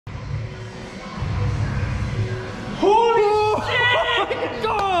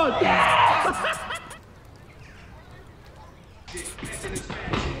This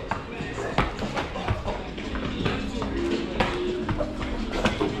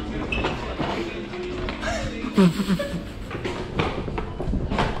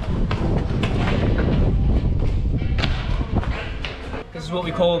is what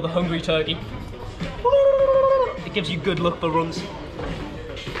we call the hungry turkey. It gives you good luck for runs.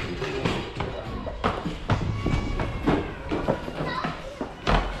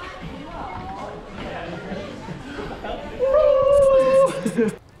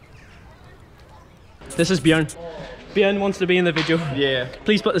 This is Björn. Björn wants to be in the video. Yeah.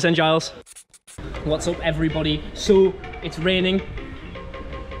 Please put this in, Giles. What's up, everybody? So, it's raining.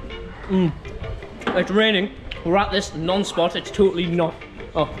 It's raining. We're at this non-spot. It's totally not.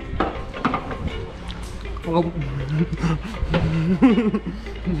 Oh.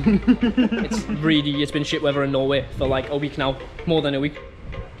 It's been shit weather in Norway for like a week now. More than a week.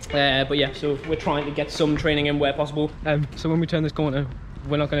 But yeah, so we're trying to get some training in where possible. So when we turn this corner,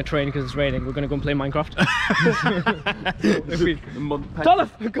 we're not going to train because it's raining. We're going to go and play Minecraft.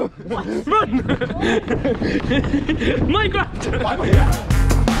 Dolph, go! What? Run! Minecraft!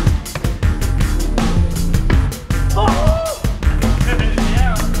 Oh!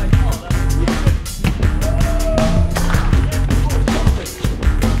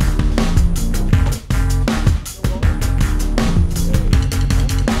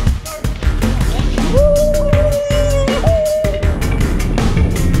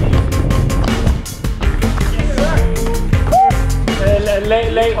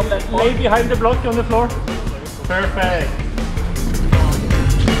 Lay behind the block on the floor. Perfect.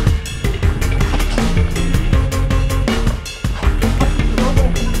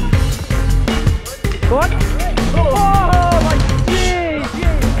 What? Oh my jeez!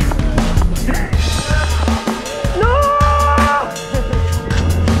 No!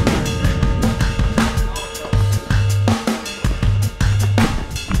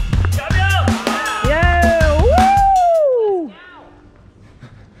 Yeah! Woo!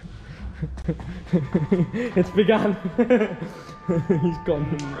 It's begun. He's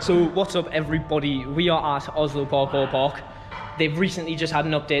gone. So what's up, everybody? We are at Oslo Parkour Park. They've recently just had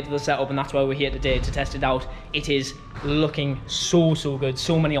an update to the setup, and that's why we're here today to test it out. It is looking so good.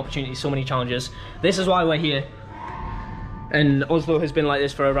 So many opportunities, so many challenges. This is why we're here. And Oslo has been like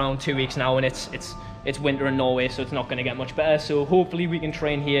this for around 2 weeks now, and it's winter in Norway, so it's not going to get much better. So hopefully we can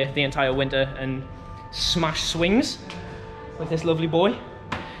train here the entire winter and smash swings with this lovely boy.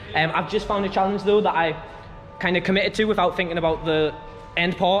 I've just found a challenge though that I kind of committed to without thinking about the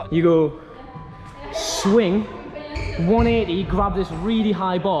end part. You go swing 180, grab this really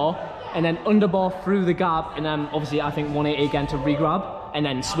high bar, and then underbar through the gap, and then obviously I think 180 again to re-grab, and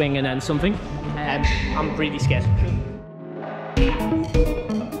then swing, and then something. I'm really scared.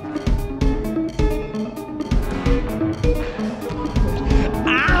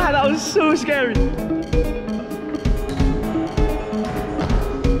 Ah, that was so scary.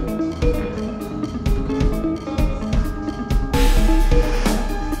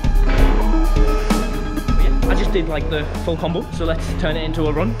 Did like the full combo, so let's turn it into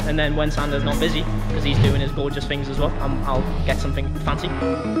a run, and then when Sander's not busy, because he's doing his gorgeous things as well, I'll get something fancy.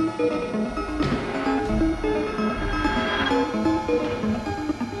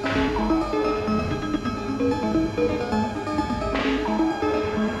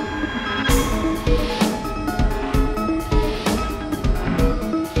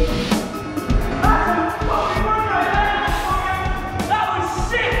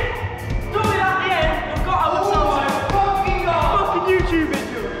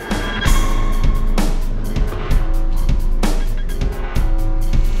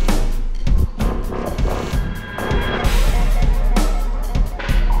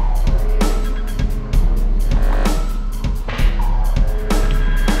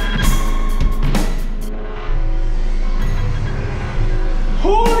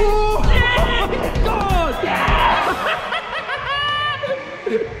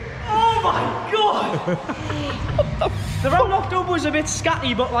 The round knocked up was a bit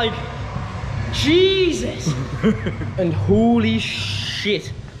scatty, but like, Jesus! And holy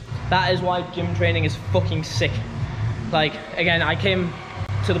shit, that is why gym training is fucking sick. Like, again, I came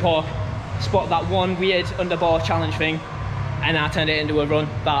to the park, spotted that one weird underbar challenge thing, and I turned it into a run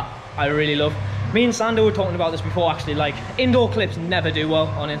that I really love. Me and Sander were talking about this before, actually. Like, indoor clips never do well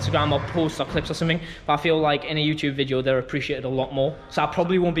on Instagram or posts or clips or something, but I feel like in a YouTube video they're appreciated a lot more. So I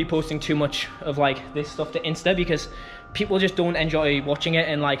probably won't be posting too much of like this stuff to Insta, because people just don't enjoy watching it,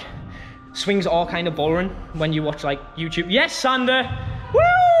 and like swings are kind of boring when you watch like YouTube. Yes, Sander!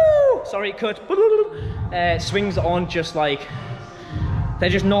 Woo! Sorry, cut. Swings aren't just like, they're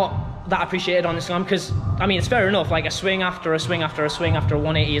just not that appreciated on Instagram, because I mean, it's fair enough, like a swing after a swing after a swing after a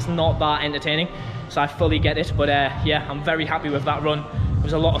 180 is not that entertaining, so I fully get it. But yeah, I'm very happy with that run. It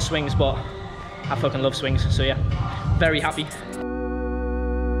was a lot of swings, but I fucking love swings, so yeah, very happy.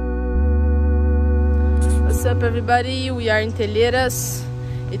 What's up everybody, we are in ENQUIRIES.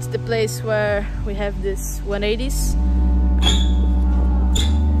 It's the place where we have this 180s.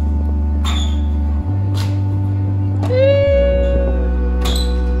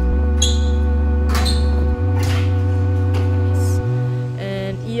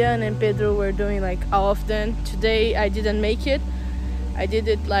 And Ian and Pedro were doing like all of them. Today I didn't make it. I did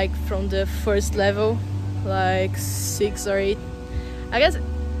it like from the first level, like 6 or 8, I guess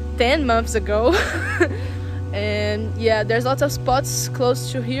 10 months ago. And yeah, there's lots of spots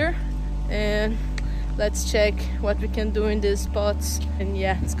close to here, and let's check what we can do in these spots. And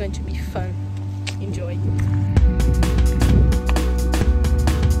yeah, it's going to be fun. Enjoy.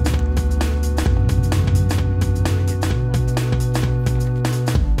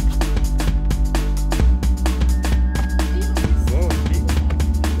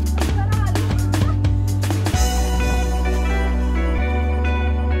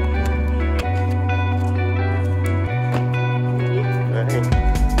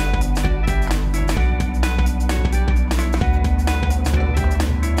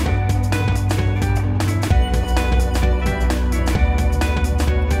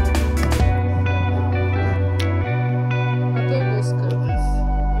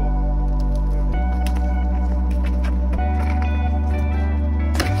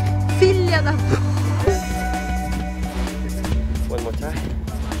 One more time.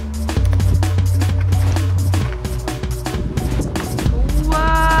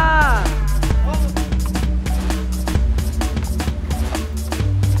 Wow!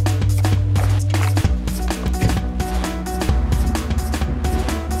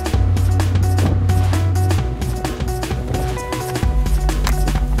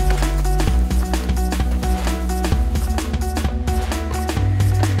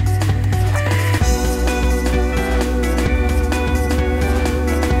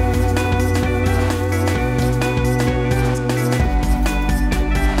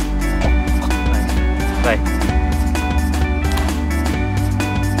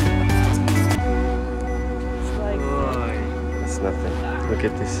 Nothing. Look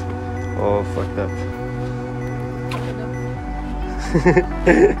at this. All fucked up.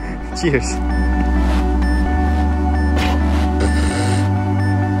 Cheers.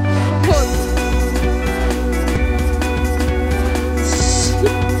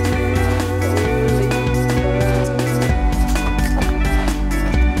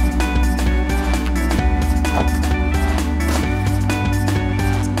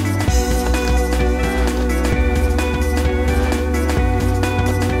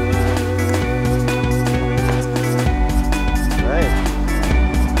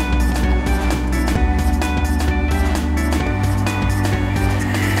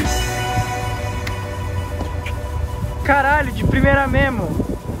 Caralho, de primeira mesmo.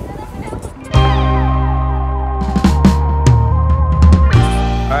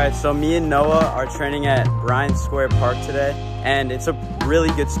 Alright, so me and Noah are training at Bryant Square Park today, and it's a really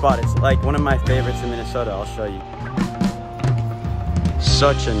good spot. It's like one of my favorites in Minnesota. I'll show you.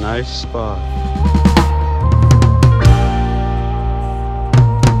 Such a nice spot.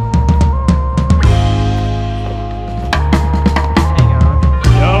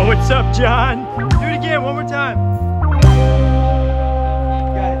 Yo, what's up, John? Do it again, one more time.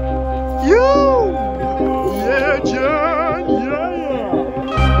 You! Yeah, John! Yeah!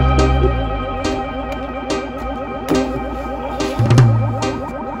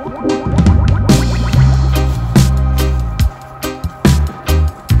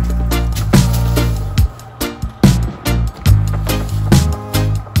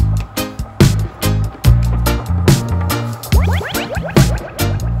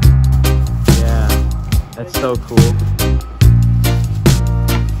 Yeah, that's so cool.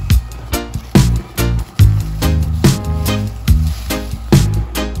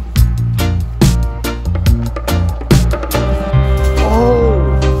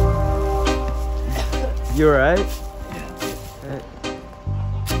 You alright? Yeah.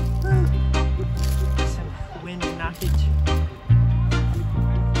 Some wind knockage.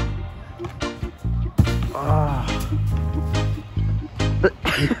 Oh.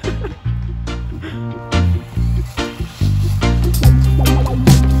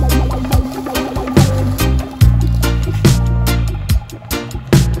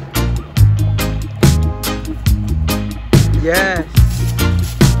 Yes.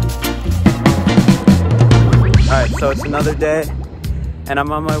 Alright, so it's another day, and I'm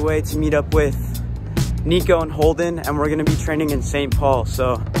on my way to meet up with Nico and Holden, and we're gonna be training in St. Paul,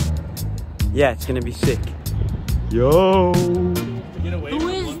 so yeah, it's gonna be sick. Yo! Who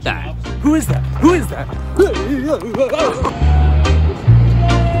is that? Who is that? Who is that?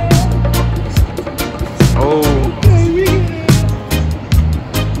 Oh.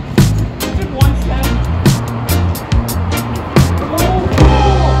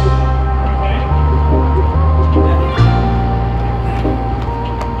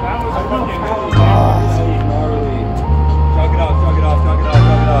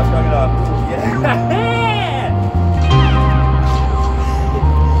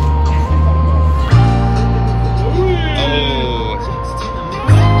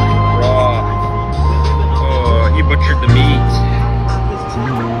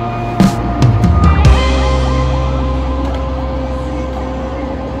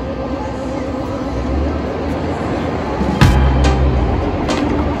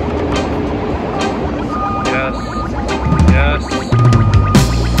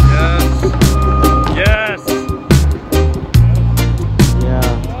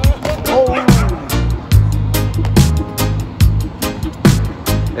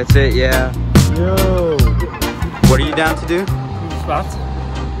 That's it, yeah. Yo! What are you down to do? Spots.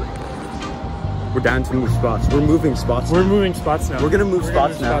 We're down to move spots. We're moving spots. We're moving spots now. We're gonna move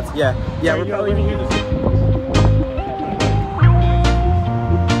spots now. Spots. Yeah. Yeah, we're probably gonna do this.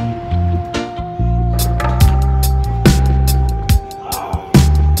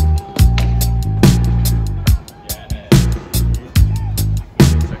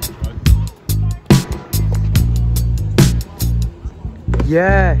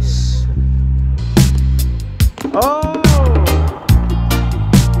 Yes. Oh.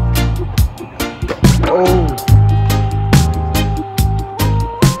 Oh.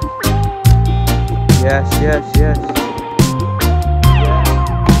 Yes, yes, yes.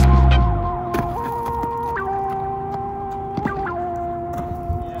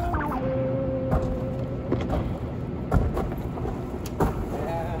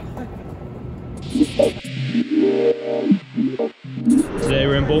 Today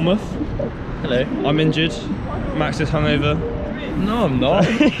we're in Bournemouth. Hello. I'm injured. Max is hungover. No, I'm not.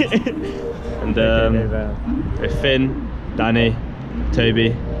 And with Finn, Danny,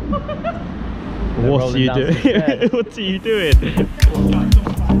 Toby. What are you doing? What are you doing?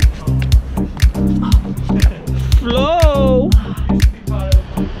 Flow!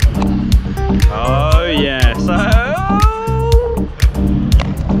 Oh yes. Oh.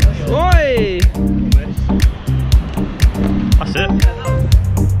 Oi! That's it.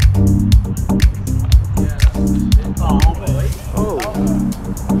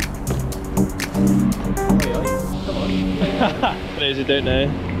 For those who don't know,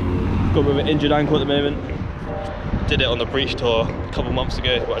 got with an injured ankle at the moment. Did it on the breach tour a couple months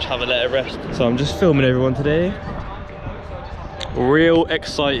ago, but I just haven't let it rest. So I'm just filming everyone today. Real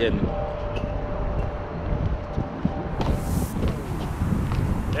exciting.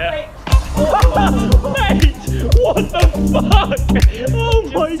 Yeah. Mate, what the fuck? Oh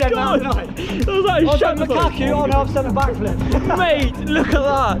my god! That was like a shambles. Mate, look at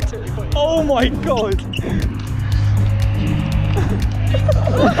that! Oh my god!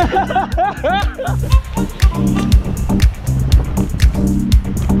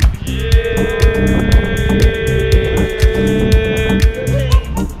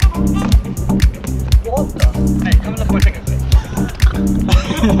 Hey, come and look at my fingers.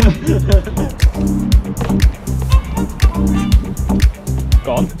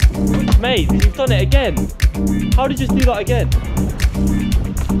 Gone. Mate, you've done it again. How did you just do that again?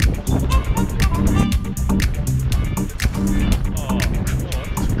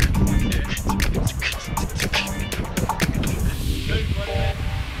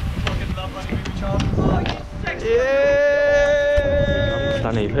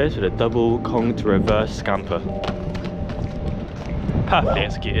 Danny plays with a double Kong to reverse scamper. Perfectly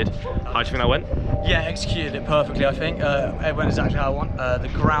executed. How do you think that went? Yeah, executed it perfectly, I think. It went exactly how I want. The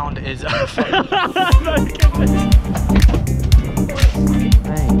ground is...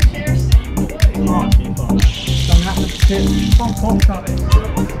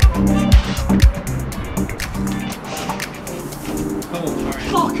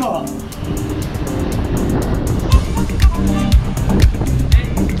 Fuck off!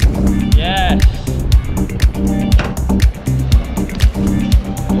 Yes!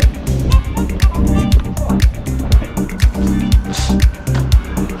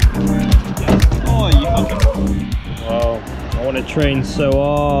 Oh, you fucking... Wow, I want to train so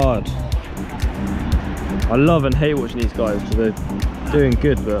hard. I love and hate watching these guys because they're doing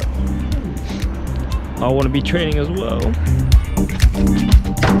good, but I want to be training as well.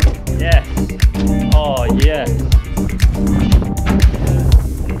 Yes. Oh, yes.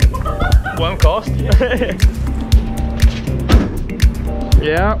 Won't cost.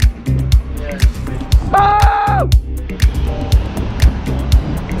 Yeah. Oh!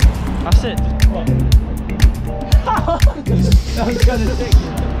 That's it. That was gonna take you.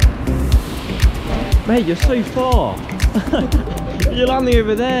 Mate, you're so far. You're landing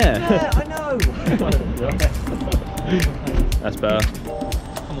over there. Yeah, I know. That's better.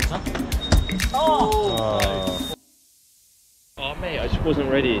 Oh. Oh mate, I just wasn't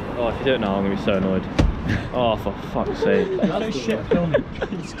ready. Oh, if you don't know, I'm gonna be so annoyed. Oh, for fuck's sake. That's shit filming.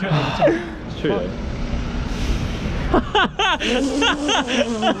 It's good all the time. It's true though.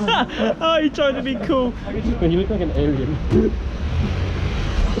 Oh, you trying to be cool. You look like an alien.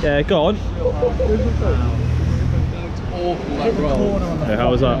 Yeah, go on. Yeah,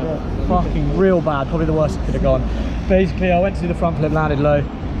 how was that? Fucking real bad, probably the worst it could have gone. Basically, I went to do the front flip, landed low.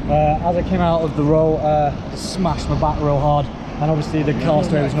 As I came out of the roll, smashed my back real hard, and obviously the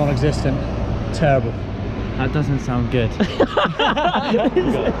castaway was non-existent. Terrible. That doesn't sound good.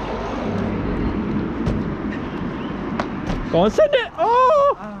 Go on, send it!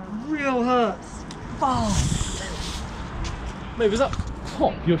 Oh! Real hurts. Oh. Mate, was that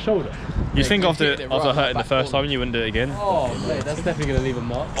pop your shoulder? You think after hurting the first time you wouldn't do it again? Oh, mate, that's definitely going to leave a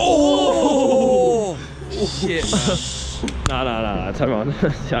mark. Oh! Shit, man. No, come on.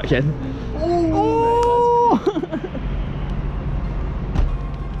 Try again. Oh!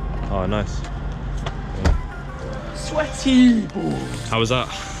 Oh, nice. Sweaty! How was that?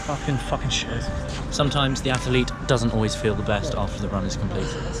 Fucking shit. Sometimes the athlete doesn't always feel the best after the run is complete.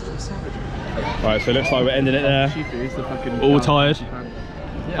 Right, so it looks like we're ending it there. All tired.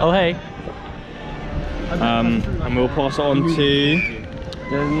 Oh hey! And we'll pass it on to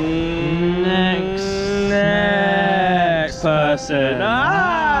the next person.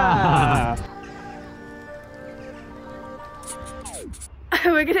 Ah!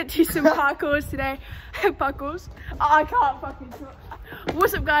 We're gonna do some parkours today. Parkours? I can't fucking talk.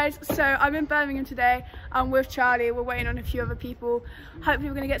 What's up guys? So I'm in Birmingham today. I'm with Charlie. We're waiting on a few other people. Hopefully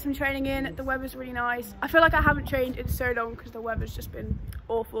we're gonna get some training in. The weather's really nice. I feel like I haven't trained in so long because the weather's just been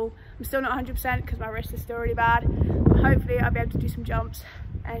awful. I'm still not 100% because my wrist is still really bad. But hopefully I'll be able to do some jumps.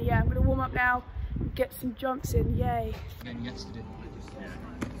 And yeah, I'm gonna warm up now and get some jumps in. Yay.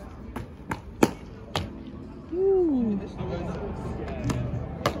 Ooh.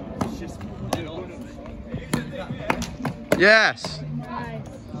 Yes. Nice.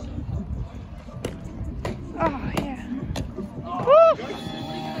 Oh yeah.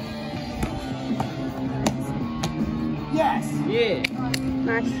 Yes! Yeah!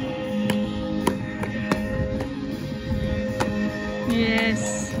 Nice.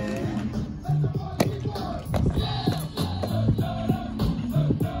 Yes.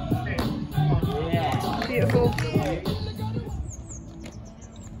 Yeah! Beautiful.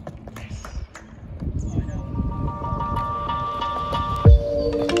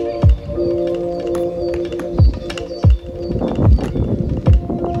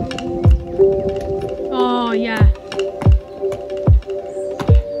 Oh yeah.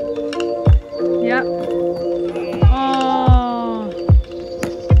 Yep. Oh.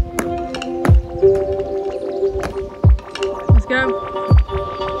 Let's go.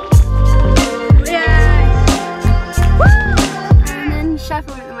 Yay! Woo! I'm in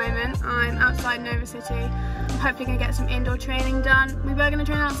Sheffield at the moment. I'm outside Nova City. I'm hopefully going to get some indoor training done. We were going to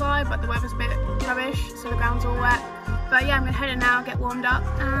train outside, but the weather's a bit rubbish, so the ground's all wet. But yeah, I'm going to head in now, get warmed up,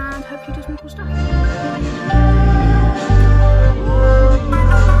 and hopefully do some cool stuff.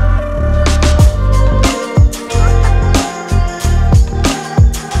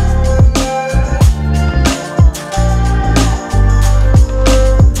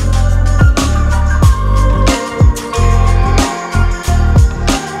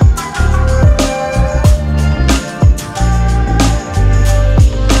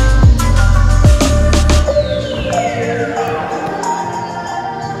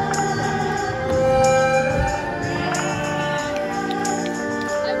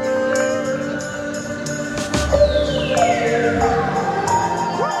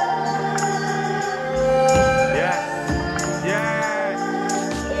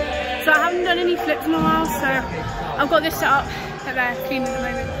 Flips in a while, so I've got this set up that they're cleaning at the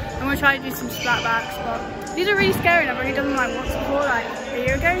moment. I'm going to try to do some splat backs, but these are really scary and I've already done them like once before, like a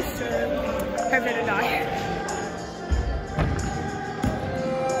year ago, so hopefully I don't die.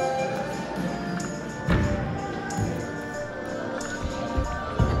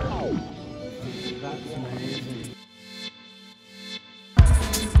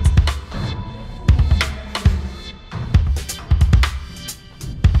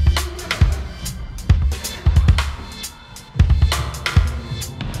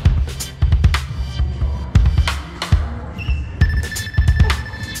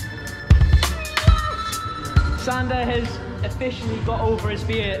 Sander has officially got over his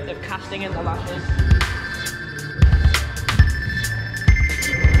fear of casting into lashes.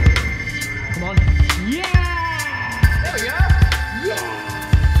 Come on. Yeah! There we go! Yeah!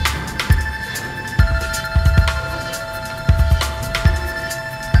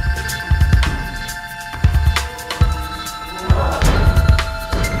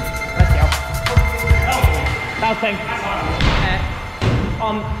 Let's go. That thing.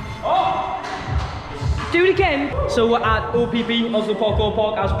 Do it again. So we're at OPP, Oslo Parkour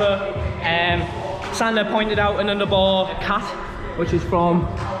Park, as per Sander pointed out an underbar cat, which is from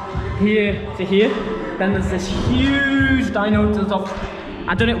here to here. Then there's this huge dino to the top.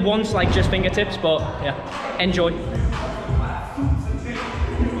 I've done it once, like just fingertips, but yeah, enjoy.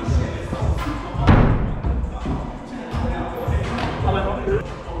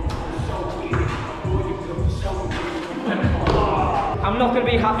 I'm not going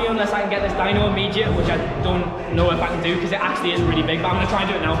to be happy unless I can get this dino immediate, which I don't know if I can do because it actually is really big, but I'm going to try and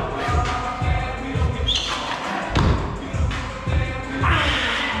do it now.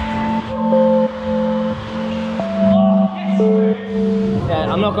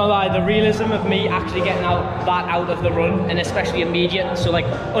 Yeah, I'm not going to lie, the realism of me actually getting that out of the run, and especially immediate, so like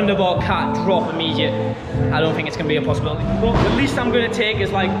underbar cat, drop immediate, I don't think it's going to be a possibility. But the least I'm going to take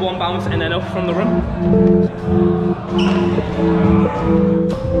is like one bounce and then up from the run.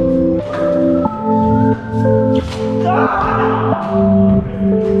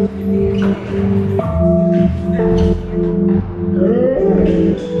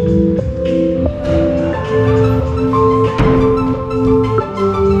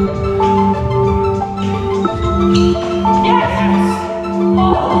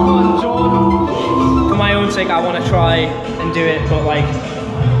 I want to try and do it, but like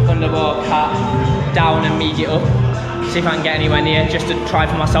underbar cat, down, immediate up. See if I can get anywhere near, just to try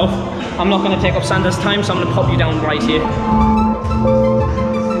for myself. I'm not going to take up Sander's time, so I'm going to pop you down right here. I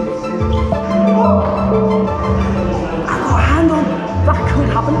got a hand on. That could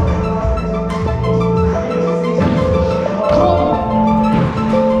happen.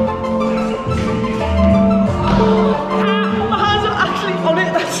 My hands are actually on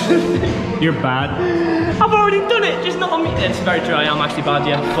it. That's the thing. You're bad. I've already done it, just not on me. It's very true, I am actually bad,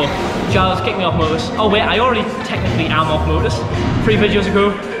 yeah. But Charles kicked me off Motus. Oh wait, I already technically am off Motus. 3 videos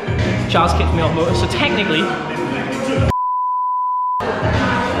ago, Charles kicked me off Motus, so technically...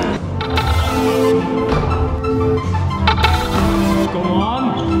 Go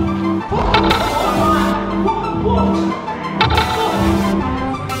on!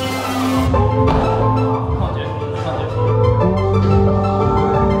 Can't do it, can't do it.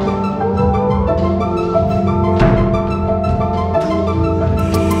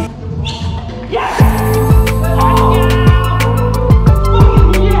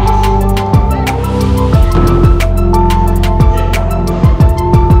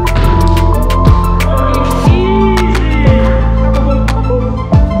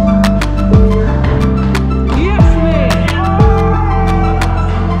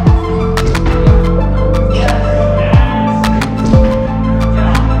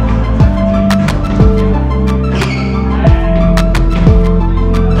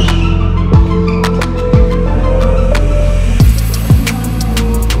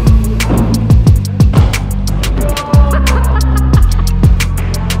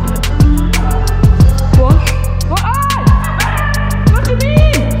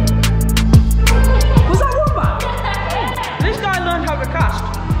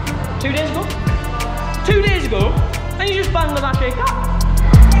 Two days ago, and you just banged the last shake up.